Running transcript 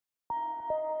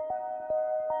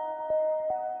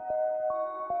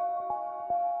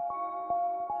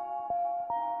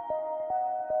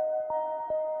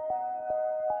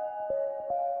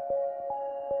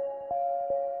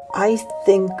I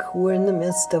think we're in the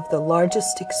midst of the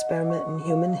largest experiment in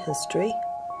human history.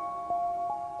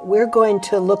 We're going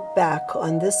to look back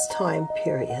on this time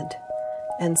period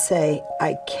and say,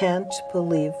 I can't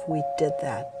believe we did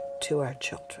that to our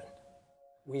children.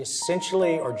 We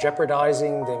essentially are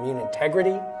jeopardizing the immune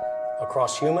integrity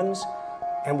across humans,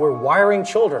 and we're wiring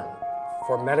children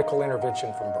for medical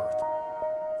intervention from birth.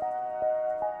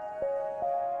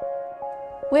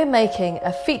 We're making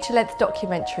a feature-length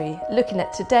documentary looking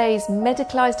at today's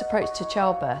medicalised approach to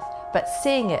childbirth, but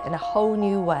seeing it in a whole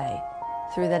new way,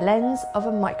 through the lens of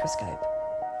a microscope.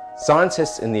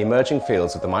 Scientists in the emerging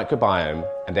fields of the microbiome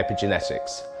and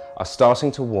epigenetics are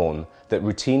starting to warn that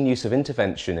routine use of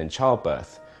intervention in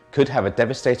childbirth could have a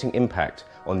devastating impact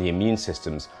on the immune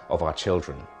systems of our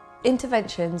children.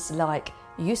 Interventions like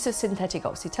use of synthetic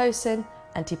oxytocin,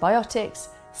 antibiotics,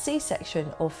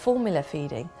 C-section or formula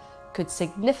feeding could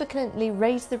significantly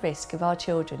raise the risk of our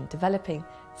children developing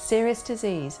serious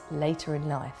disease later in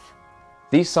life.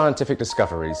 These scientific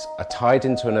discoveries are tied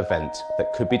into an event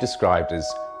that could be described as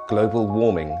global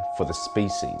warming for the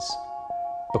species,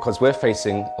 because we're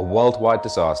facing a worldwide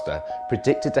disaster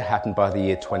predicted to happen by the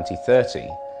year 2030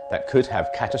 that could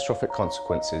have catastrophic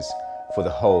consequences for the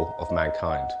whole of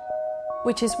mankind.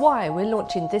 Which is why we're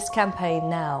launching this campaign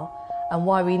now, and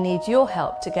why we need your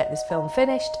help to get this film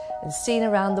finished and seen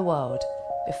around the world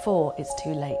before it's too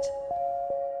late.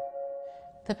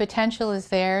 The potential is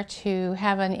there to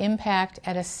have an impact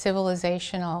at a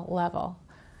civilizational level.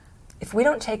 If we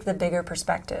don't take the bigger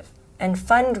perspective and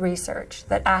fund research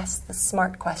that asks the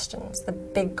smart questions, the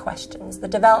big questions, the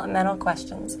developmental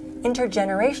questions,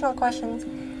 intergenerational questions,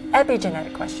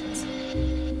 epigenetic questions,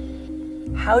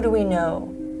 how do we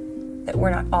know that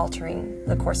we're not altering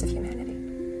the course of humanity?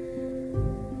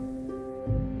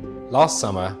 Last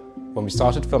summer, when we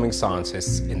started filming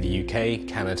scientists in the UK,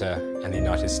 Canada and the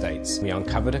United States, we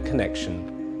uncovered a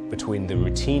connection between the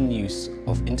routine use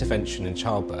of intervention in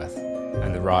childbirth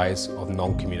and the rise of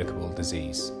non-communicable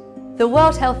disease. The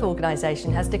World Health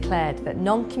Organization has declared that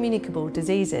non-communicable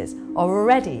diseases are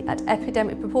already at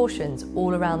epidemic proportions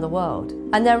all around the world,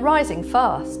 and they're rising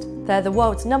fast. They're the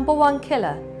world's #1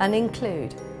 killer and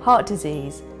include heart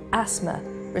disease, asthma,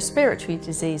 respiratory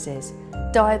diseases,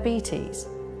 diabetes,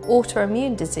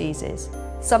 autoimmune diseases,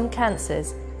 some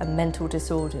cancers and mental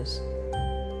disorders.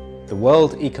 The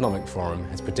World Economic Forum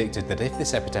has predicted that if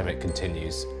this epidemic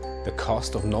continues, the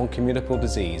cost of non-communicable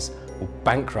disease will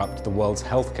bankrupt the world's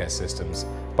healthcare systems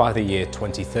by the year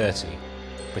 2030,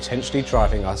 potentially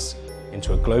driving us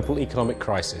into a global economic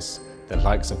crisis, the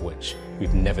likes of which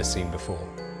we've never seen before.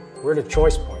 We're at a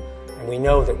choice point, and we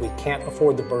know that we can't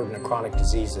afford the burden of chronic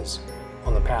diseases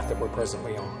on the path that we're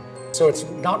presently on. So it's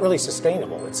not really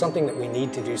sustainable. It's something that we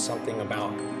need to do something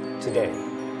about today,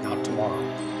 not tomorrow.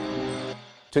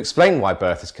 To explain why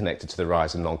birth is connected to the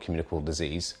rise of non-communicable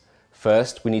disease,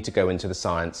 first we need to go into the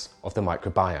science of the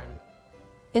microbiome.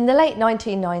 In the late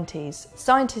 1990s,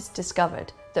 scientists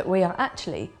discovered that we are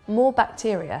actually more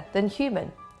bacteria than human.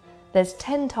 There's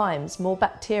 10 times more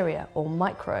bacteria or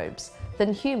microbes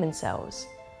than human cells.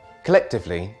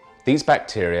 Collectively, these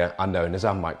bacteria are known as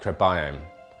our microbiome,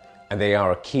 and they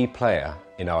are a key player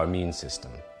in our immune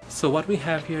system. So what we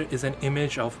have here is an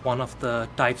image of one of the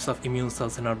types of immune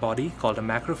cells in our body called a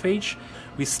macrophage.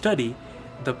 We study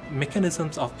the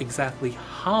mechanisms of exactly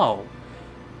how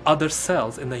other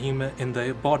cells in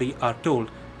the body are told,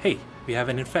 hey, we have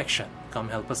an infection, come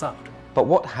help us out. But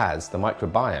what has the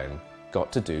microbiome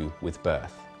got to do with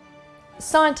birth?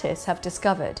 Scientists have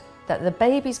discovered that the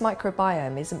baby's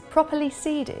microbiome isn't properly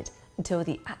seeded until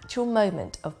the actual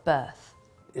moment of birth.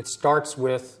 It starts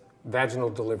with vaginal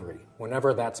delivery,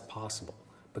 whenever that's possible,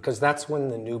 because that's when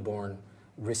the newborn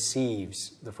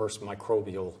receives the first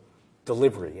microbial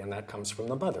delivery, and that comes from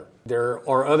the mother. There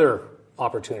are other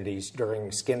opportunities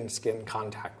during skin-to-skin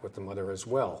contact with the mother as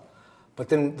well. But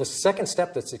then the second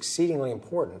step that's exceedingly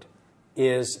important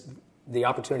is the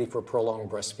opportunity for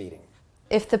prolonged breastfeeding.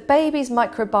 If the baby's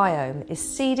microbiome is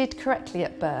seeded correctly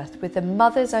at birth with the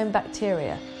mother's own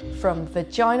bacteria from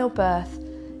vaginal birth,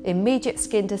 immediate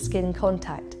skin-to-skin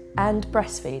contact and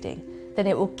breastfeeding, then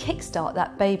it will kickstart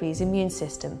that baby's immune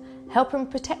system, helping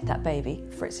protect that baby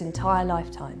for its entire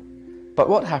lifetime. But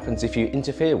what happens if you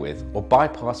interfere with or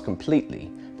bypass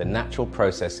completely the natural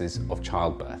processes of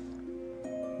childbirth?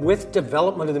 With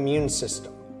development of the immune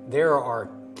system, there are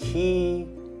key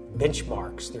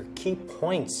benchmarks, there are key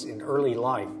points in early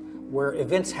life where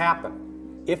events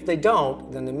happen. If they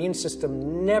don't, then the immune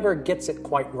system never gets it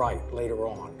quite right later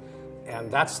on. And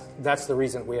that's the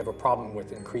reason we have a problem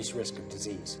with increased risk of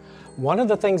disease. One of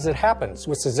the things that happens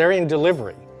with cesarean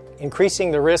delivery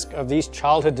increasing the risk of these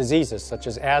childhood diseases, such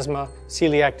as asthma,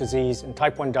 celiac disease, and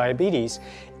type 1 diabetes,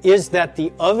 is that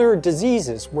the other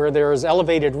diseases where there is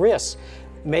elevated risk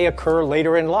may occur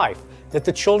later in life, that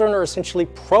the children are essentially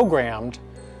programmed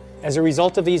as a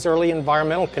result of these early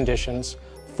environmental conditions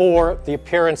for the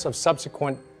appearance of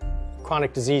subsequent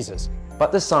chronic diseases.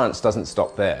 But the science doesn't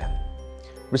stop there.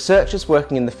 Researchers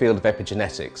working in the field of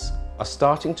epigenetics are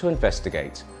starting to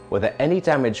investigate whether any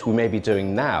damage we may be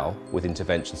doing now with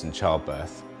interventions in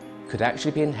childbirth could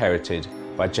actually be inherited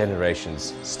by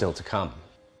generations still to come.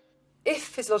 If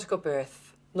physiological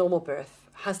birth, normal birth,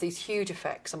 has these huge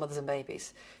effects on mothers and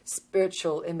babies,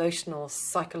 spiritual, emotional,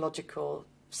 psychological,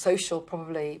 social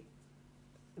probably,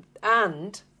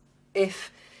 and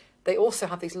if they also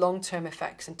have these long-term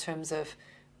effects in terms of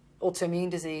autoimmune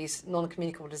disease,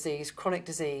 non-communicable disease, chronic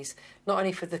disease, not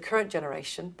only for the current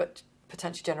generation, but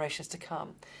potential generations to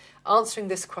come. Answering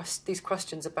these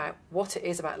questions about what it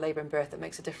is about labour and birth that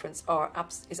makes a difference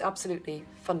is absolutely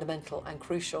fundamental and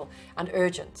crucial and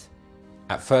urgent.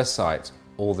 At first sight,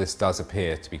 all this does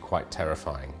appear to be quite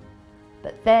terrifying.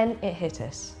 But then it hit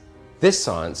us. This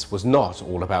science was not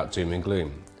all about doom and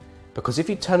gloom, because if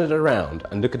you turn it around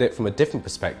and look at it from a different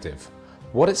perspective,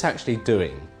 what it's actually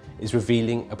doing is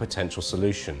revealing a potential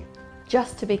solution.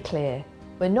 Just to be clear,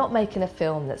 we're not making a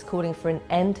film that's calling for an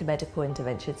end to medical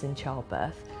interventions in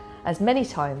childbirth, as many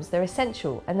times they're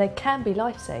essential and they can be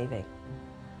life-saving.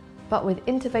 But with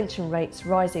intervention rates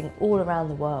rising all around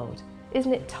the world,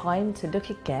 isn't it time to look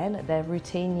again at their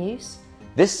routine use?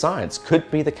 This science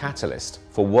could be the catalyst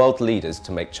for world leaders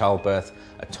to make childbirth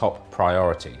a top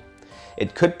priority.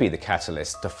 It could be the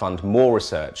catalyst to fund more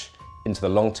research into the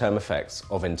long-term effects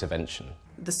of intervention.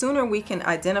 The sooner we can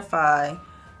identify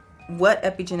what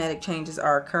epigenetic changes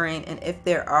are occurring and if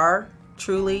there are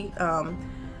truly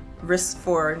risks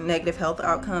for negative health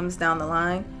outcomes down the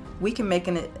line, we can make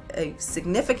a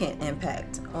significant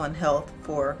impact on health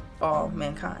for all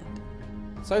mankind.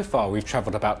 So far we've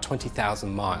travelled about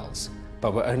 20,000 miles,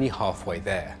 but we're only halfway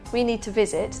there. We need to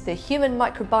visit the Human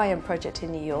Microbiome Project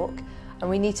in New York, and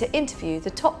we need to interview the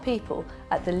top people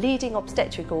at the leading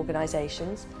obstetric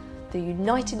organisations, the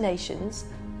United Nations,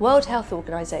 World Health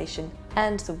Organization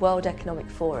and the World Economic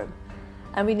Forum.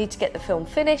 And we need to get the film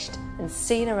finished and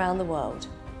seen around the world.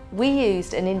 We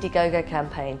used an Indiegogo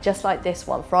campaign just like this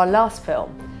one for our last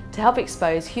film to help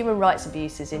expose human rights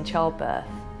abuses in childbirth.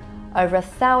 Over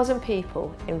 1,000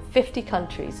 people in 50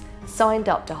 countries signed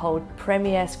up to hold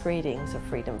premiere screenings of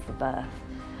Freedom from Birth,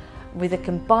 with a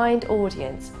combined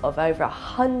audience of over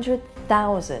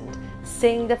 100,000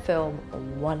 seeing the film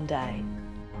in one day.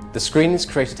 The screenings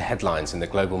created headlines in the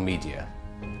global media,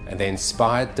 and they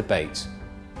inspired debate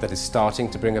that is starting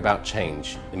to bring about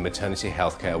change in maternity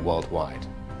healthcare worldwide.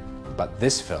 But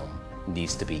this film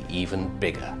needs to be even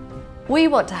bigger. We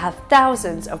want to have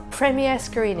thousands of premiere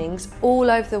screenings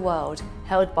all over the world,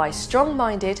 held by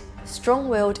strong-minded,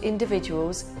 strong-willed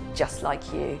individuals just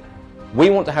like you. We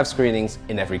want to have screenings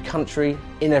in every country,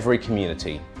 in every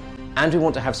community. And we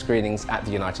want to have screenings at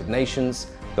the United Nations,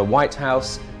 the White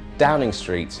House, Downing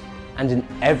Street, and in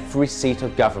every seat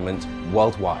of government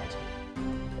worldwide.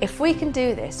 If we can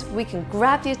do this, we can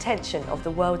grab the attention of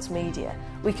the world's media.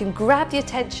 We can grab the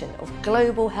attention of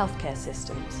global healthcare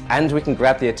systems. And we can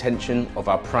grab the attention of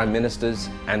our prime ministers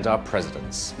and our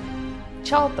presidents.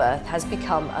 Childbirth has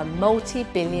become a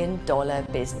multi-billion-dollar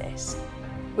business,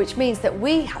 which means that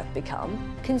we have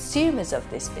become consumers of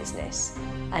this business.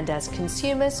 And as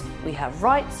consumers, we have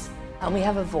rights and we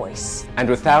have a voice. And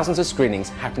with thousands of screenings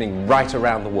happening right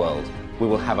around the world, we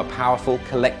will have a powerful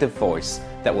collective voice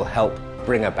that will help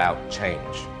bring about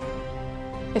change.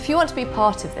 If you want to be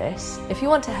part of this, if you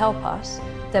want to help us,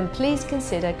 then please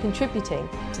consider contributing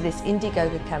to this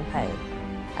Indiegogo campaign.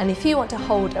 And if you want to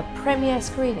hold a premiere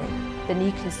screening, then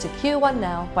you can secure one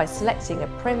now by selecting a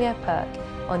premiere perk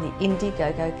on the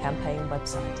Indiegogo campaign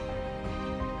website.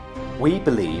 We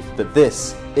believe that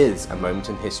this is a moment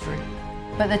in history.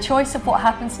 But the choice of what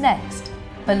happens next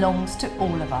belongs to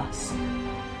all of us.